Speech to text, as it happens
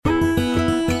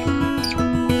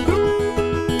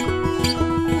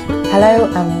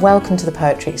Hello and welcome to the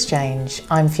Poetry Exchange.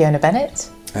 I'm Fiona Bennett.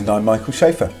 And I'm Michael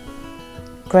Schaefer.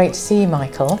 Great to see you,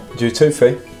 Michael. You too,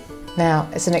 Fee. Now,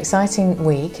 it's an exciting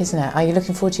week, isn't it? Are you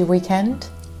looking forward to your weekend?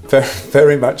 Very,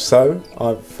 very much so.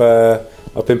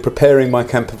 I've been preparing my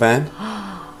camper van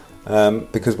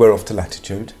because we're off to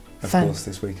Latitude, of course,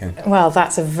 this weekend. Well,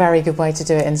 that's a very good way to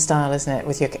do it in style, isn't it?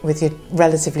 With your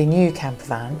relatively new camper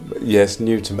van. Yes,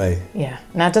 new to me. Yeah.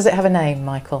 Now, does it have a name,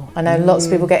 Michael? I know lots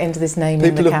of people get into this naming the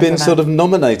camper van. People have been sort of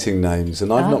nominating names,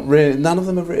 and I've not really. None of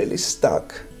them have really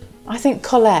stuck. I think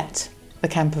Colette, the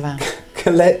camper van.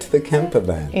 Colette, the camper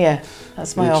van. Yeah,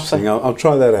 that's my offer. I'll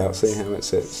try that out. See how it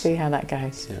sits. See how that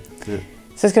goes. Yeah.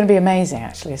 So it's going to be amazing,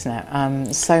 actually, isn't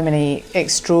it? So many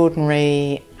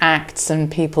extraordinary acts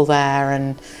and people there,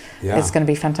 and it's going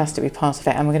to be fantastic to be part of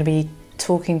it. And we're going to be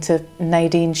talking to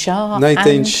Nadine Shah.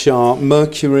 Nadine Shah,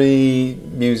 Mercury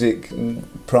Music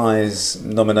Prize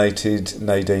nominated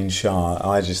Nadine Shah.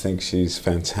 I just think she's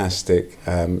fantastic.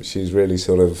 She's really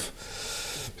sort of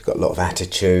got a lot of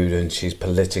attitude, and she's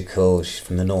political. She's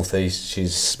from the northeast.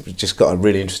 She's just got a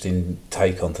really interesting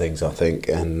take on things, I think.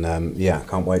 And I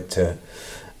can't wait to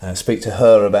speak to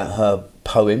her about her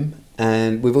poem.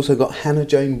 And we've also got Hannah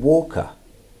Jane Walker.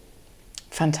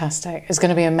 Fantastic. It's going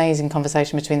to be an amazing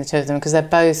conversation between the two of them, because they're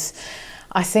both,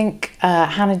 I think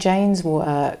Hannah Jane's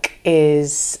work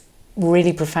is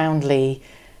really profoundly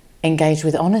engaged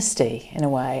with honesty in a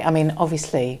way. I mean,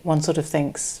 obviously one sort of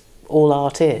thinks all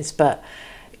art is, but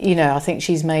you know, I think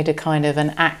she's made a kind of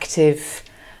an active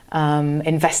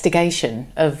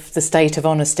investigation of the state of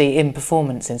honesty in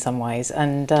performance in some ways.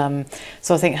 And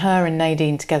so I think her and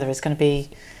Nadine together is going to be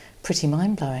pretty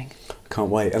mind-blowing. Can't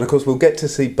wait. And of course we'll get to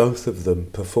see both of them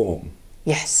perform.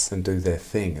 Yes. And do their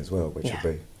thing as well, which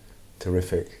will be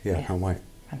terrific. Yeah, can't wait.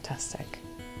 Fantastic.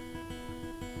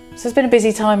 So it's been a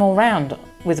busy time all round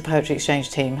with the Poetry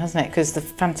Exchange team, hasn't it? Because the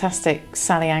fantastic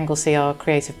Sally Anglesey, our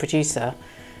creative producer,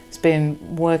 has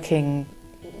been working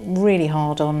really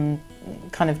hard on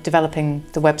kind of developing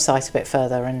the website a bit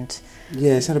further. And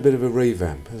yeah, it's had a bit of a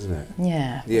revamp, hasn't it?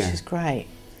 Yeah, which is great.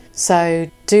 So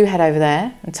do head over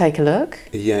there and take a look.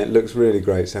 Yeah, it looks really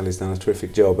great. Sally's done a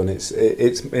terrific job, and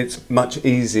it's much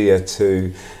easier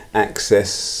to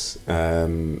access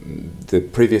the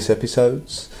previous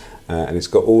episodes. And it's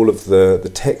got all of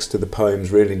the text of the poems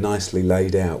really nicely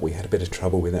laid out. We had a bit of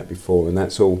trouble with that before, and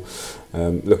that's all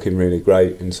looking really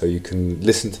great. And so you can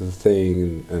listen to the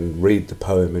thing and read the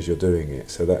poem as you're doing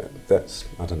it. So that's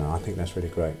I don't know, I think that's really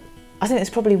great. I think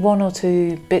there's probably one or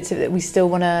two bits of it that we still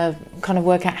want to kind of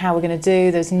work out how we're going to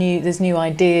do. There's new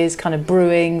ideas kind of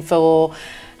brewing for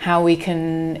how we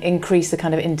can increase the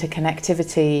kind of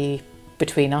interconnectivity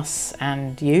between us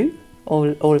and you,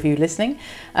 all of you listening.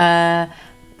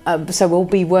 So we'll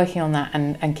be working on that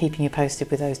and keeping you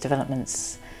posted with those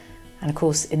developments. And of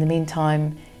course, in the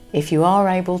meantime, if you are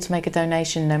able to make a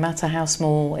donation, no matter how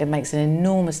small, it makes an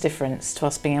enormous difference to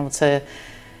us being able to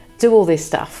do all this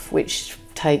stuff, which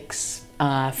takes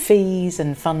fees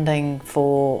and funding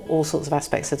for all sorts of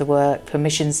aspects of the work,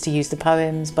 permissions to use the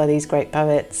poems by these great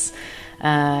poets,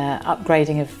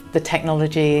 upgrading of the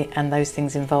technology and those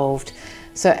things involved.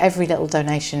 So every little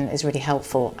donation is really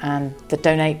helpful, and the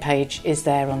donate page is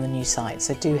there on the new site,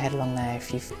 so do head along there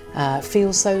if you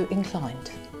feel so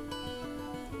inclined.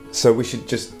 So we should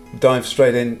just dive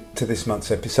straight into this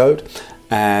month's episode,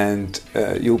 and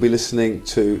you'll be listening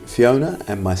to Fiona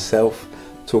and myself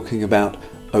talking about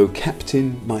 "O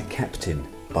Captain, My Captain"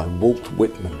 by Walt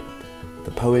Whitman,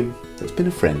 the poem that's been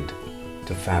a friend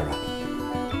to Farah.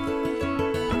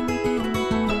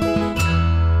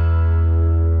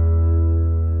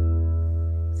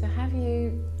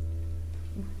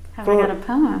 Have I got a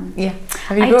poem? Yeah.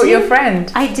 Have you brought your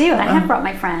friend? I do. I have brought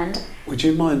my friend. Would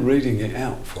you mind reading it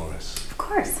out for us? Of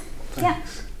course.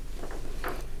 Thanks. Yeah.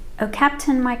 O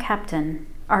captain, my captain,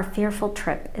 our fearful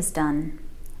trip is done.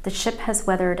 The ship has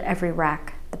weathered every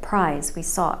wrack. The prize we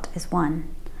sought is won.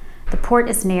 The port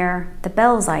is near. The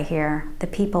bells I hear. The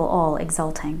people all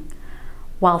exulting.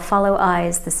 While follow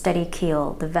eyes the steady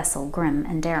keel, the vessel grim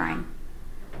and daring.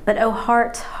 But O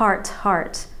heart, heart,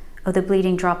 heart, O the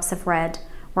bleeding drops of red,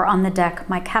 where on the deck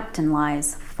my captain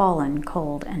lies, fallen,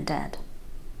 cold, and dead.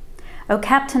 O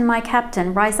captain, my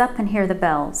captain, rise up and hear the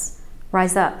bells.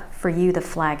 Rise up, for you the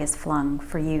flag is flung,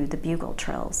 for you the bugle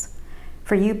trills.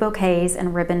 For you bouquets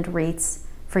and ribboned wreaths,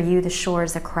 for you the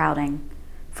shores a crowding.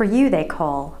 For you they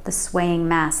call, the swaying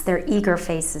mass, their eager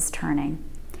faces turning.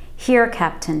 Here,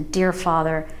 captain, dear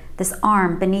father, this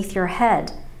arm beneath your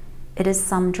head. It is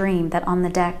some dream that on the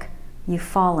deck you've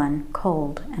fallen,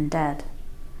 cold and dead.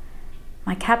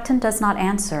 My captain does not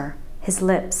answer, his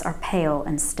lips are pale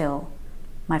and still.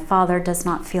 My father does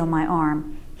not feel my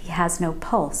arm, He has no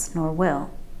pulse nor will.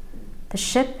 The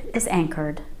ship is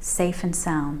anchored, safe and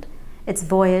sound, its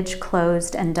voyage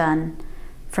closed and done.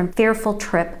 From fearful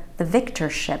trip, the victor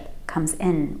ship comes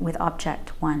in with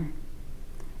object won.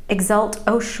 Exult,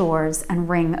 O shores, and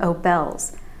ring, O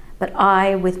bells, but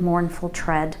I, with mournful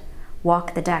tread,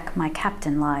 walk the deck my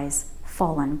captain lies,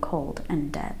 fallen cold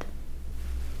and dead.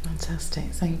 Fantastic,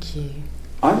 thank you.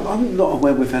 I'm not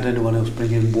aware we've had anyone else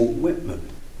bring in Walt Whitman.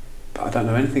 But I don't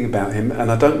know anything about him, and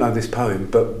I don't know this poem,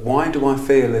 but why do I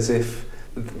feel as if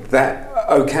that,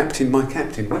 oh captain, my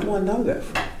captain, where do I know that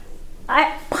from?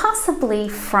 Possibly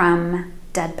from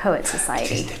Dead Poets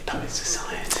Society. It is Dead Poets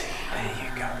Society, there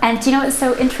you go. And do you know what's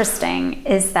so interesting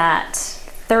is that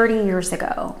 30 years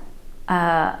ago,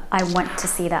 I went to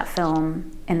see that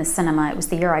film in the cinema. It was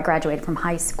the year I graduated from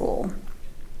high school.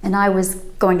 And I was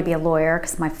going to be a lawyer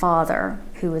because my father,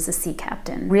 who was a sea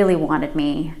captain, really wanted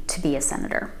me to be a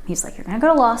senator. He's like, you're going to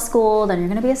go to law school, then you're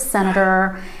going to be a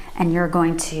senator, and you're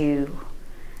going to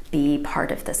be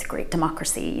part of this great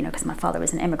democracy, because my father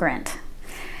was an immigrant.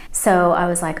 So I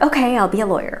was like, okay, I'll be a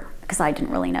lawyer, because I didn't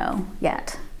really know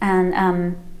yet.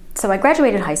 And so I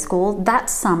graduated high school. That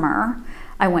summer,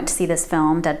 I went to see this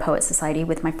film, Dead Poets Society,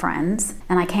 with my friends.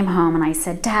 And I came home and I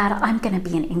said, Dad, I'm going to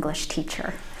be an English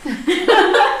teacher. And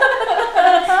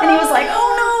he was like, oh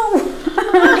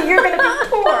no, you're going to be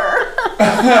poor. I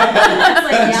was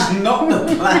like, That's not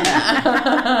the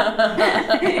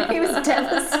plan. He was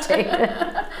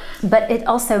devastated. But it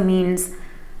also means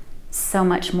so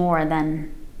much more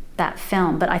than that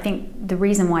film. But I think the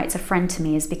reason why it's a friend to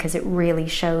me is because it really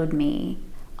showed me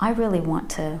I really want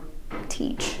to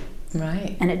teach.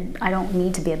 Right. And I don't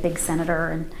need to be a big senator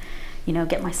and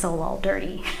get my soul all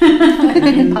dirty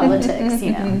in politics,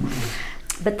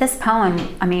 But this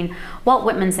poem, Walt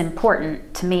Whitman's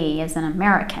important to me as an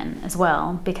American as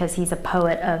well, because he's a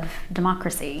poet of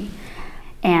democracy.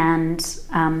 And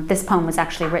this poem was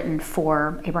actually written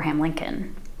for Abraham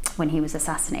Lincoln when he was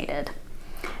assassinated.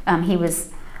 He was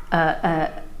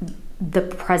the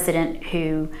president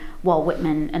who Walt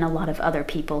Whitman and a lot of other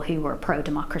people who were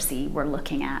pro-democracy were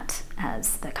looking at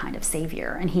as the kind of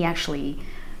savior. And he actually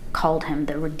called him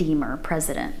the Redeemer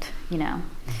president,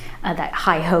 that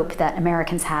high hope that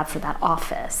Americans have for that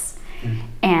office.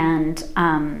 And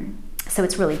so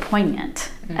it's really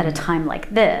poignant at a time like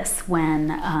this when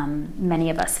many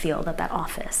of us feel that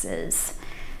office is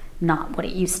not what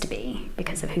it used to be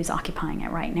because of who's occupying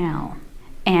it right now.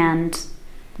 And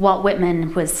Walt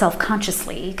Whitman was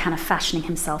self-consciously kind of fashioning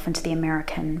himself into the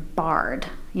American bard,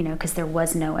 because there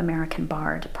was no American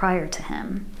bard prior to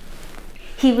him.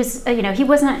 He was, he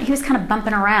was kind of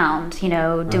bumping around, doing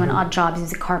odd jobs. He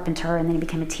was a carpenter, and then he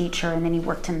became a teacher, and then he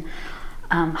worked in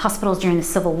hospitals during the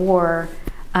Civil War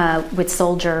with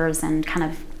soldiers and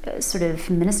kind of sort of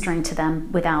ministering to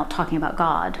them without talking about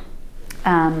God.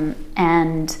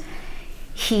 And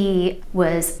he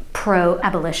was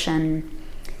pro-abolition.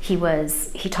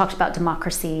 He talked about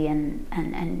democracy and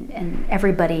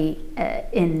everybody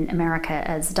in America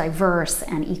as diverse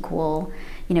and equal.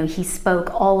 He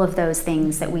spoke all of those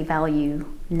things that we value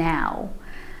now.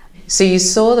 So you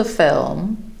saw the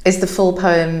film. Is the full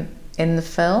poem in the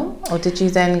film, or did you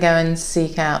then go and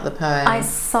seek out the poem? I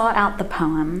sought out the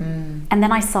poem, and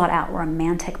then I sought out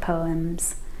romantic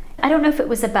poems. I don't know if it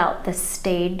was about the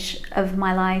stage of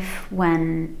my life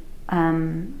when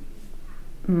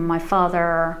my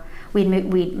father, we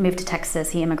moved to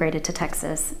Texas. He immigrated to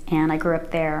Texas, and I grew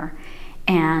up there.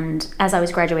 And as I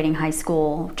was graduating high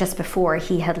school, just before,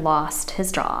 he had lost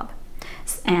his job.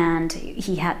 And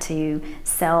he had to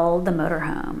sell the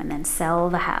motorhome and then sell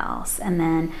the house and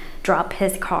then drop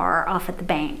his car off at the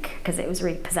bank because it was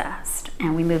repossessed.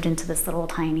 And we moved into this little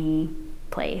tiny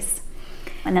place.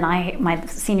 And then my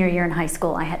senior year in high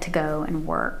school, I had to go and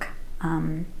work.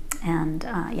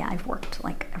 I've worked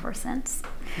ever since.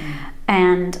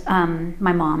 And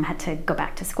my mom had to go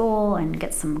back to school and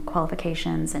get some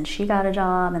qualifications, and she got a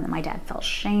job, and then my dad felt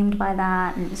shamed by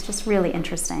that, and it was just really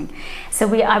interesting.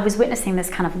 So I was witnessing this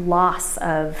kind of loss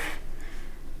of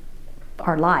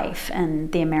our life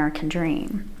and the American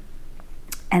dream.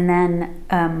 And then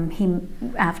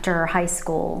after high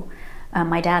school,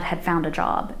 my dad had found a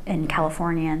job in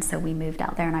California, and so we moved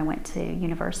out there, and I went to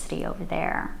university over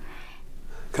there.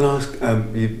 Can I ask,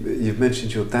 you've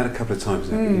mentioned your dad a couple of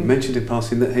times now. You mentioned in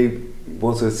passing that he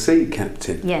was a sea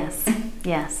captain. Yes.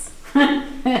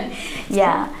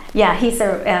 Yeah, he's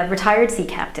a retired sea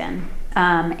captain.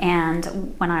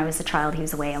 And when I was a child, he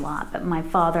was away a lot. But my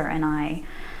father and I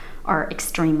are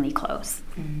extremely close.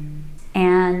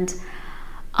 And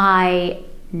I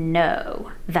know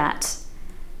that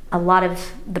a lot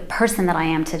of the person that I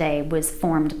am today was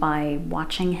formed by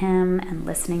watching him and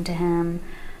listening to him.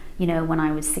 You know, when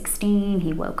I was 16,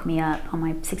 he woke me up on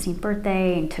my 16th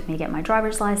birthday and took me to get my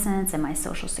driver's license and my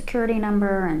social security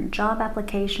number and job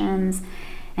applications.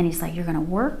 And he's like, you're going to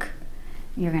work,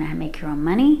 you're going to make your own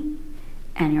money,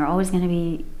 and you're always going to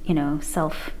be, you know,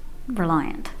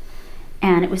 self-reliant.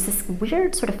 And it was this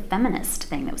weird sort of feminist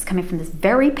thing that was coming from this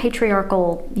very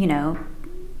patriarchal, you know,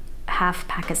 half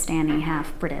Pakistani,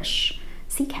 half British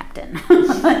sea captain.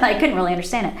 I couldn't really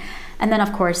understand it. And then,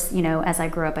 of course, you know, as I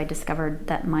grew up, I discovered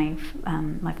that my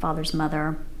father's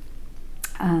mother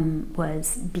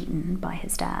was beaten by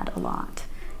his dad a lot.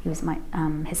 He was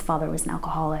his father was an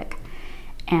alcoholic,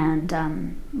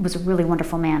 and was a really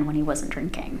wonderful man when he wasn't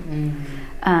drinking.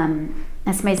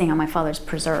 It's amazing how my father's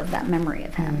preserved that memory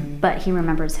of him, but he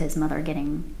remembers his mother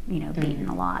getting, you know, beaten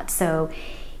a lot. So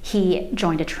he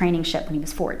joined a training ship when he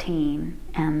was 14,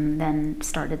 and then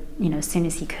started, you know, as soon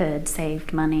as he could,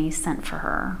 saved money, sent for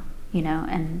her, you know,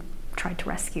 and tried to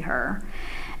rescue her.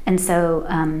 And so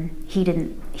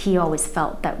he always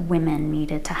felt that women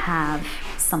needed to have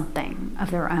something of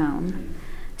their own,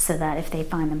 so that if they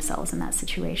find themselves in that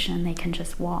situation, they can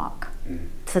just walk.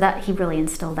 So that he really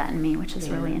instilled that in me, which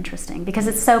is really interesting, because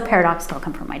it's so paradoxical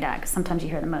come from my dad, because sometimes you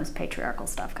hear the most patriarchal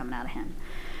stuff coming out of him.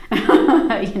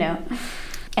 You know.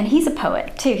 And he's a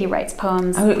poet too. He writes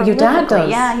poems. Oh, your dad does?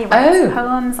 Yeah, he writes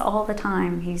poems all the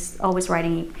time. He's always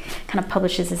writing. He kind of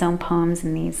publishes his own poems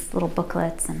in these little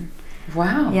booklets. And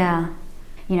wow. Yeah,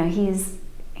 you know, he's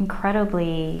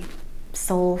incredibly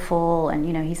soulful, and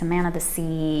you know, he's a man of the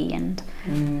sea, and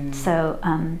so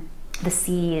the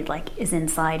sea like is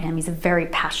inside him. He's a very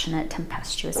passionate,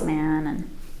 tempestuous man, and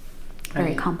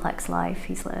very complex life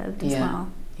he's lived as well.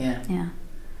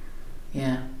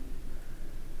 Yeah.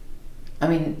 I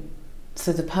mean,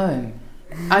 so the poem,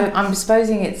 I'm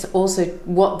supposing it's also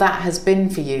what that has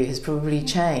been for you has probably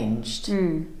changed.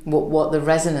 What the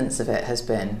resonance of it has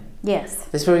been. Yes.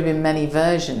 There's probably been many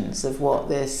versions of what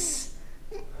this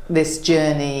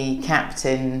journey,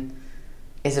 Captain,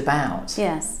 is about.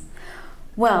 Yes.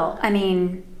 Well, I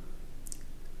mean,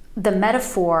 the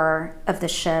metaphor of the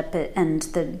ship and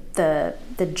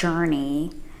the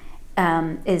journey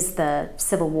is the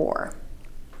Civil War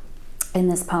in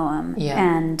this poem. Yeah.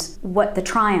 And what the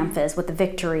triumph is, what the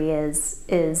victory is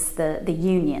the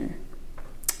Union,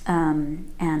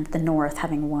 and the North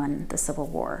having won the Civil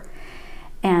War.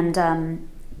 And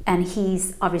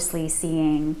he's obviously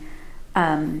seeing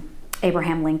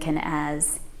Abraham Lincoln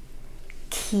as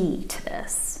key to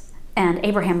this. And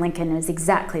Abraham Lincoln is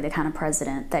exactly the kind of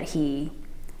president that he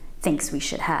thinks we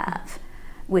should have,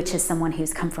 which is someone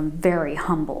who's come from very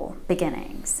humble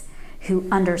beginnings, who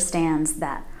understands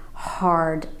that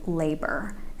hard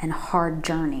labor and hard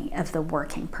journey of the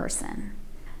working person.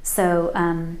 So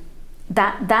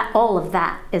that all of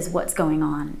that is what's going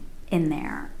on in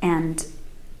there. And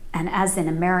as an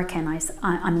American,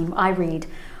 I read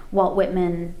Walt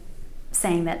Whitman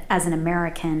saying that as an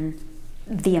American,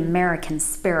 the American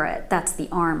spirit, that's the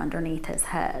arm underneath his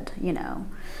head, you know,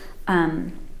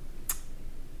 and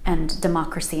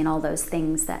democracy and all those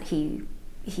things that he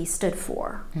stood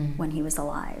for when he was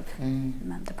alive,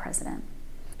 the president.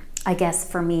 I guess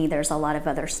for me, there's a lot of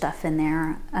other stuff in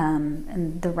there,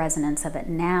 and the resonance of it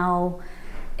now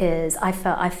is I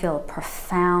feel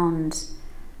profound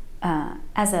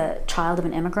as a child of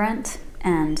an immigrant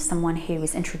and someone who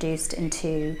was introduced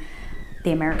into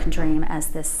the American dream as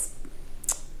this,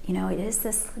 you know, it is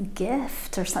this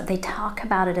gift or something. They talk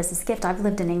about it as this gift. I've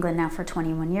lived in England now for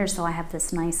 21 years, so I have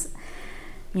this nice,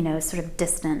 you know, sort of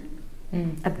distant,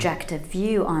 objective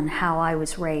view on how I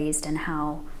was raised and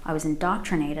how I was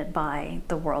indoctrinated by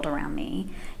the world around me.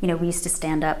 You know, we used to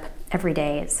stand up every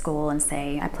day at school and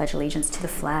say, I pledge allegiance to the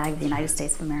flag of the United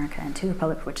States of America and to the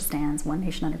republic for which it stands, one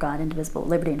nation under God, indivisible,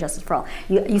 liberty and justice for all.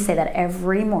 You say that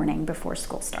every morning before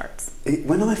school starts.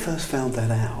 When I first found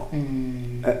that out,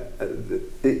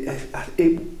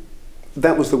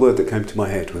 that was the word that came to my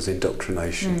head, was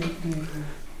indoctrination.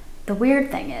 The weird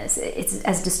thing is, it's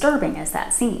as disturbing as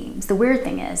that seems. The weird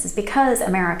thing is because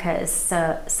America is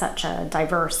such a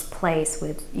diverse place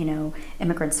with, you know,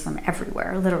 immigrants from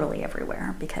everywhere, literally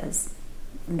everywhere, because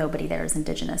nobody there is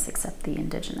indigenous except the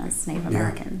indigenous Native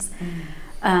Americans.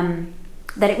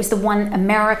 That it was the one,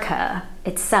 America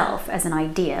itself as an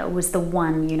idea was the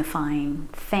one unifying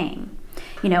thing.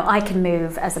 You know, I can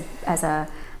move as a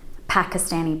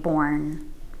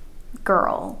Pakistani-born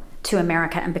girl to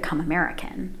America and become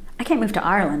American. I can't move to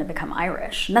Ireland and become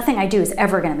Irish. Nothing I do is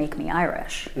ever going to make me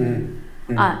Irish. You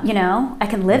know, I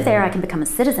can live there, I can become a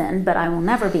citizen, but I will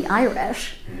never be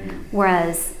Irish.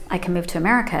 Whereas I can move to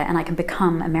America and I can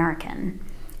become American.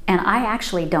 And I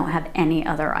actually don't have any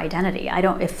other identity.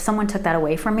 If someone took that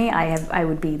away from me, I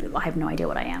have no idea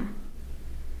what I am.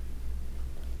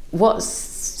 What's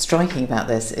striking about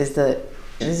this is that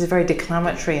this is very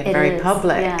declamatory and very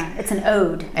public. Yeah, it's an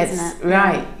ode, isn't it?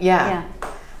 Right, yeah.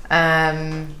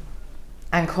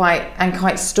 And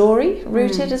quite story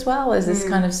rooted as well. There's this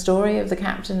kind of story of the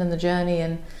captain and the journey,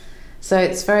 and so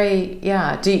it's very,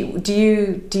 yeah. Do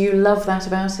you love that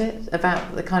about it?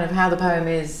 About the kind of how the poem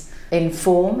is in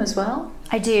form as well?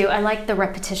 I do. I like the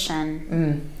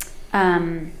repetition.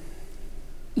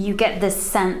 You get this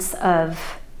sense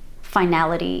of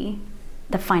finality,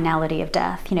 the finality of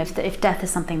death. You know, if death is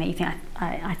something that you think,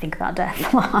 I think about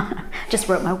death a lot. Just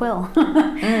wrote my will.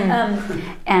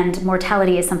 And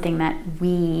mortality is something that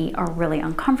we are really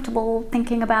uncomfortable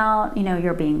thinking about. You know,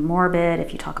 you're being morbid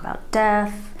if you talk about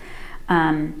death.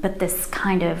 But this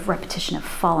kind of repetition of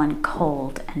fallen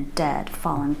cold and dead,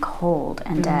 fallen cold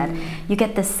and dead, you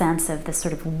get this sense of this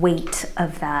sort of weight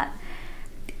of that,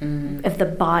 of the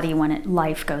body when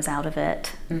life goes out of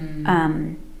it.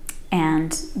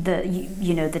 And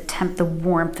the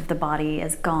warmth of the body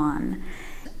is gone.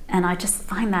 And I just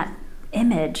find that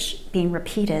image being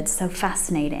repeated so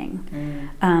fascinating.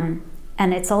 And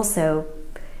it's also,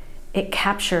 it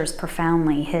captures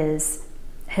profoundly his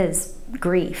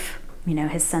grief, you know,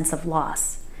 his sense of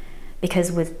loss.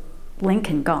 Because with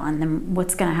Lincoln gone, then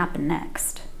what's going to happen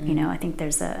next? You know, I think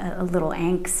there's a little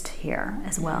angst here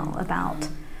as well about,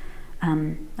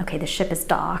 okay, the ship is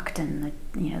docked and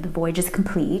the voyage is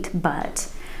complete,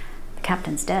 but the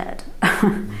captain's dead.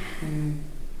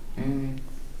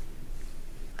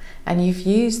 And you've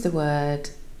used the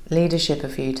word leadership a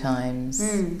few times,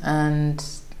 and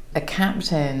a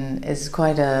captain is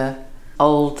quite a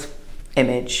old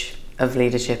image of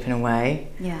leadership in a way.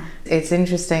 Yeah. It's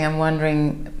interesting. I'm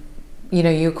wondering, you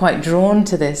know, you're quite drawn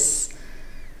to this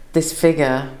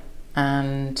figure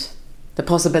and the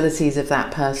possibilities of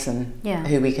that person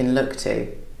who we can look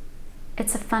to.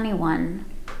 It's a funny one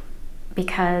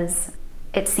because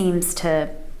it seems to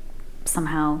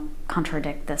somehow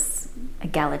contradict this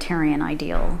egalitarian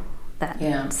ideal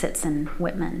that sits in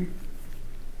Whitman.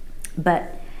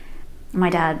 But my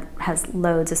dad has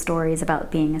loads of stories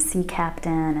about being a sea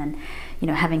captain and, you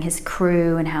know, having his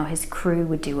crew and how his crew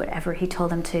would do whatever he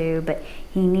told them to, but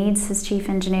he needs his chief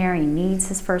engineer, he needs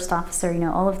his first officer, you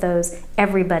know, all of those.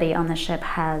 Everybody on the ship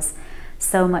has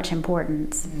so much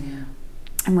importance. Yeah.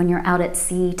 And when you're out at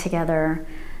sea together,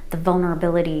 the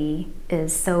vulnerability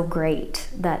is so great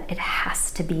that it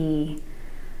has to be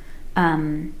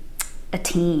a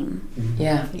team.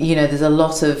 Yeah, you know,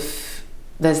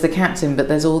 there's the captain, but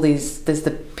there's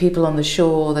the people on the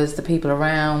shore, there's the people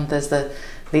around, there's the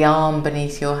arm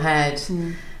beneath your head.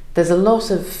 There's a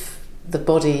lot of the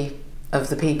body of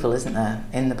the people, isn't there,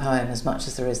 in the poem, as much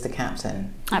as there is the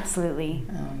captain. Absolutely.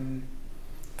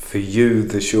 For you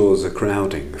the shores are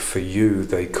crowding, for you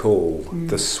they call,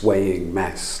 the swaying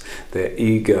mass, their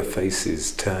eager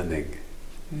faces turning.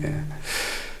 Yeah.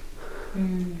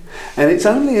 And it's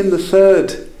only in the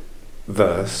third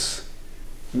verse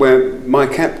where my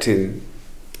captain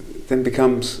then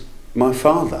becomes my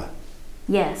father.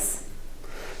 Yes.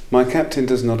 My captain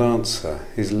does not answer,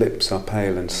 his lips are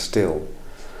pale and still.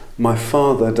 My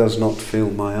father does not feel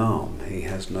my arm, he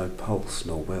has no pulse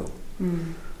nor will.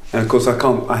 And of course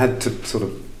I had to sort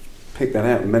of pick that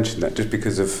out and mention that just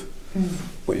because of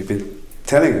what you've been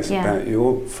telling us about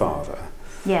your father.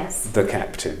 Yes. The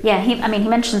captain. Yeah, he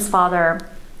mentions father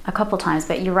a couple times,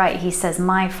 but you're right, he says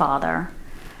my father.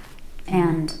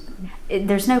 And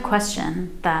there's no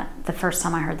question that the first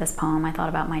time I heard this poem, I thought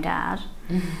about my dad.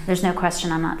 There's no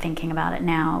question I'm not thinking about it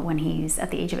now when he's at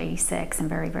the age of 86 and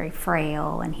very, very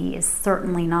frail, and he is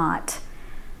certainly not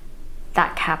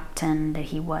that captain that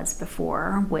he was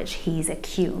before, which he's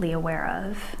acutely aware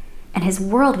of. And his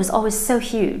world was always so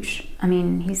huge. I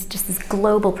mean, he's just this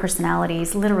global personality.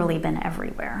 He's literally been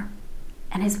everywhere.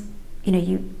 And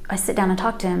I sit down and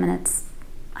talk to him, and it's,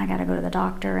 I gotta go to the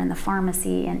doctor and the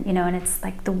pharmacy, and and it's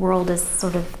like the world is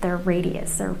sort of their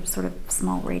sort of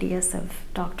small radius of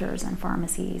doctors and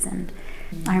pharmacies. And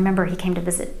I remember he came to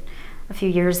visit a few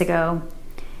years ago,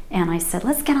 and I said,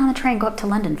 let's get on the train, go up to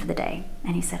London for the day.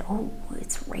 And he said, oh,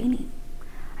 it's raining.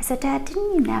 I said, Dad,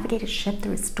 didn't you navigate a ship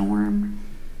through a storm?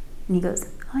 And he goes,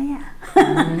 oh yeah.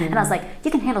 And I was like,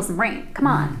 you can handle some rain, come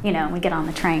on. We get on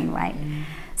the train, right?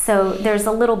 So there's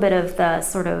a little bit of the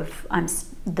sort of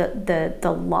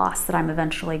the loss that I'm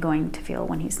eventually going to feel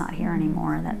when he's not here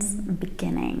anymore. That's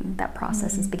beginning. That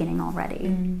process is beginning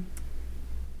already.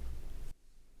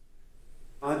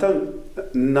 I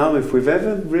don't know if we've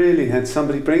ever really had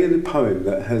somebody bring in a poem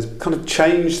that has kind of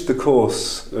changed the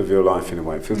course of your life in a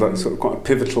way. It feels like sort of quite a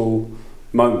pivotal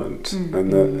moment,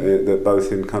 and that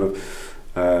both in kind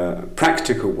of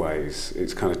practical ways,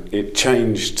 it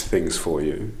changed things for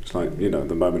you. It's like, you know,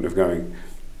 the moment of going,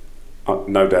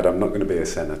 no, Dad, I'm not going to be a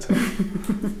senator.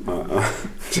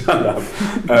 Shut up.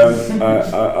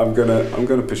 I'm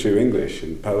going to pursue English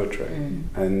and poetry.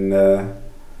 And I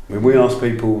mean, we ask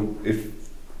people if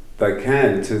they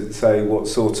can to say what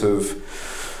sort of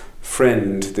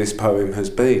friend this poem has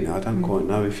been. I don't quite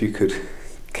know if you could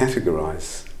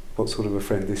categorise what sort of a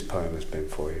friend this poem has been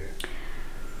for you.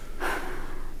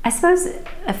 I suppose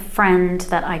a friend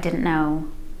that I didn't know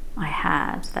I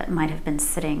had, that might have been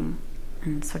sitting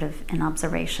and sort of in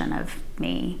observation of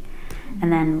me,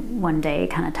 and then one day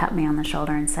kind of tapped me on the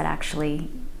shoulder and said,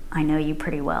 actually, I know you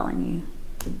pretty well, and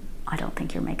I don't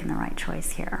think you're making the right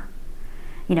choice here.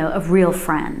 You know, a real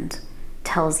friend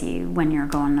tells you when you're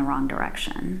going the wrong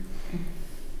direction,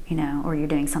 you know, or you're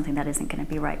doing something that isn't going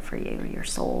to be right for you or your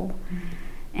soul.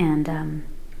 And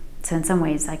so in some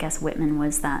ways, I guess Whitman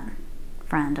was that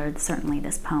friend, or certainly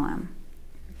this poem.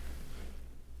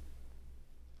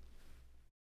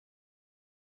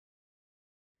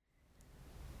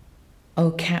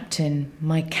 O Captain,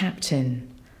 my Captain,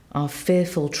 our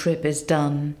fearful trip is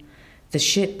done. The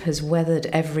ship has weathered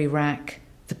every rack.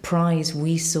 The prize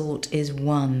we sought is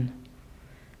won.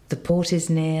 The port is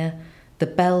near, the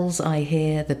bells I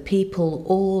hear, the people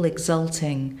all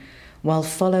exulting, while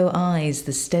follow eyes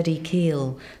the steady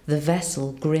keel, the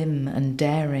vessel grim and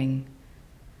daring.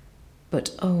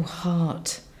 But oh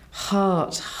heart,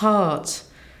 heart, heart,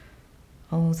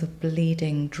 oh the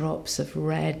bleeding drops of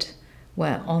red,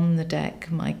 where on the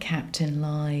deck my captain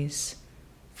lies,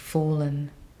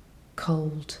 fallen,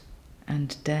 cold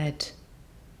and dead.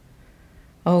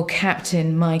 O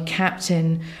Captain, my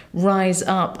Captain, rise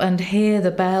up and hear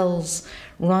the bells.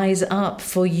 Rise up,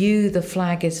 for you the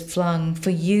flag is flung,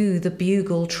 for you the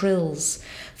bugle trills,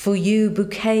 for you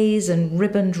bouquets and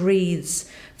ribboned wreaths,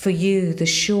 for you the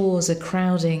shores are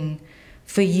crowding,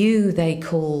 for you they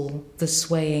call, the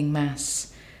swaying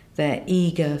mass, their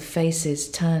eager faces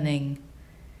turning.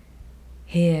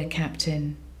 Here,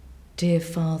 Captain, dear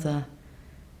father,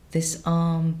 this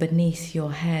arm beneath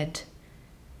your head,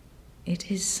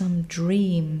 it is some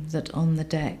dream that on the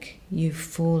deck you've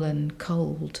fallen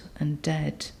cold and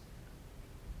dead.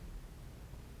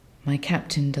 My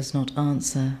captain does not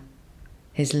answer,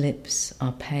 his lips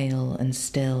are pale and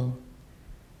still.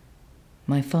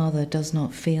 My father does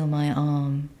not feel my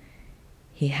arm,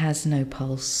 he has no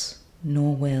pulse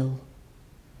nor will.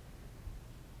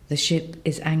 The ship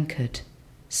is anchored,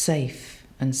 safe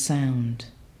and sound,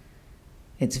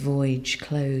 its voyage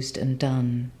closed and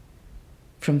done.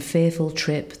 From fearful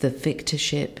trip the victor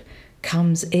ship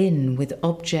comes in with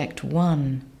object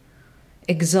won.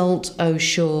 Exult, O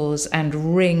shores,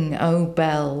 and ring, O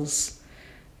bells,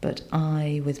 but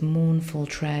I with mournful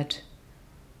tread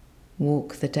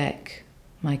walk the deck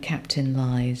my captain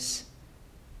lies,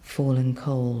 fallen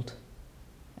cold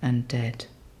and dead.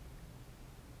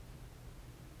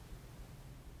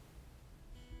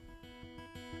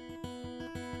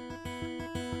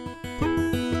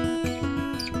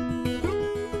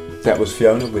 That was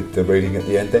Fiona with the reading at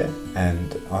the end there,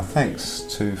 and our thanks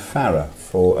to Farah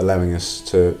for allowing us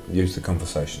to use the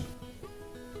conversation.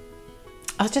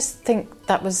 I just think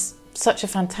that was such a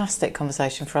fantastic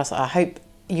conversation for us. I hope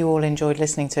you all enjoyed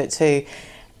listening to it too.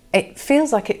 It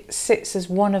feels like it sits as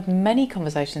one of many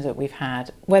conversations that we've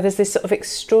had where there's this sort of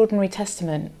extraordinary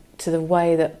testament to the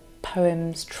way that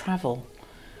poems travel,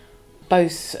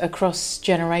 both across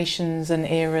generations and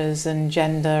eras and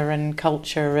gender and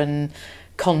culture and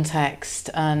context,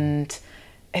 and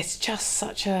it's just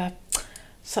such a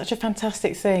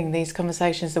fantastic thing, these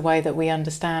conversations, the way that we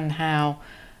understand how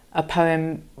a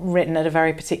poem written at a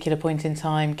very particular point in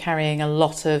time, carrying a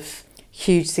lot of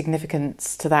huge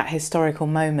significance to that historical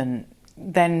moment,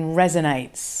 then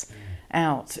resonates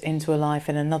out into a life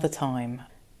in another time.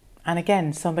 And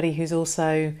again, somebody who's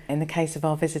also, in the case of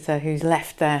our visitor, who's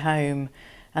left their home,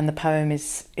 and the poem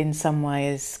is in some way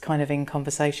is kind of in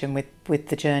conversation with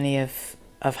the journey of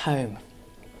home.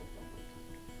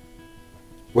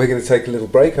 We're going to take a little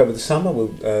break over the summer,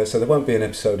 so there won't be an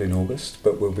episode in August,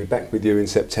 but we'll be back with you in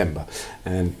September,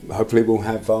 and hopefully we'll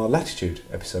have our Latitude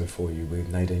episode for you with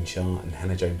Nadine Shah and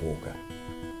Hannah Jane Walker.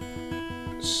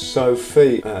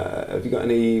 Sophie, have you got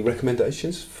any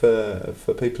recommendations for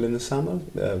people in the summer,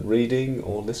 reading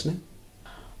or listening?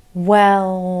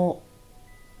 Well,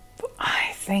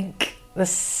 I think the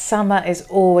summer is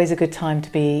always a good time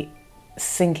to be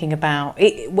thinking about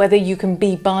it, whether you can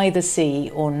be by the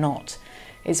sea or not.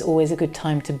 it's always a good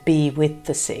time to be with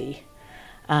the sea.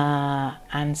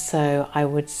 And so I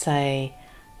would say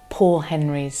Paul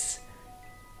Henry's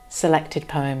selected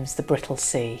poems, The Brittle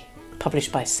Sea,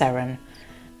 published by Seren.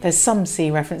 There's some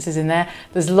sea references in there.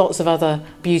 There's lots of other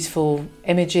beautiful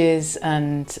images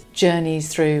and journeys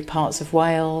through parts of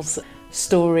Wales,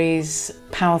 stories,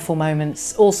 powerful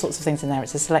moments, all sorts of things in there.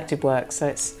 It's a selected work, so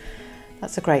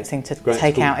that's a great thing to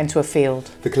take out into a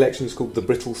field. The collection is called The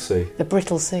Brittle Sea. The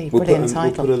Brittle Sea, brilliant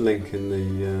title. We'll put a link in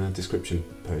the description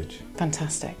page.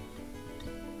 Fantastic.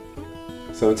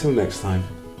 So until next time,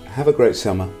 have a great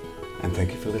summer and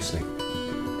thank you for listening.